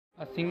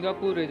A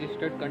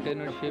Singapore-registered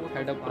container ship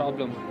had a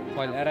problem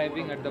while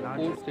arriving at the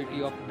port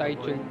city of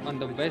Taichung on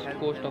the west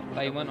coast of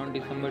Taiwan on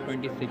December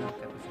 26.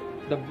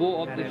 The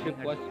bow of the ship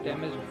was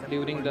damaged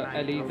during the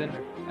allision,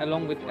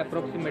 along with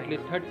approximately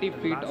 30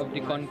 feet of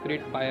the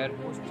concrete pier,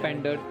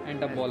 fenders,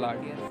 and a bollard.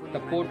 The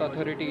port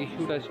authority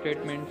issued a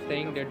statement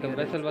saying that the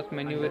vessel was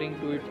maneuvering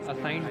to its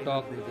assigned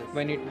dock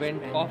when it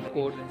went off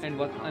course and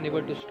was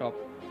unable to stop.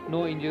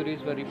 No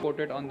injuries were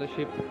reported on the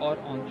ship or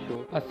on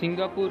shore. A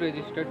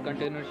Singapore-registered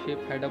container ship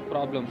had a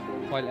problem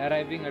while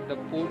arriving at the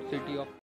port city of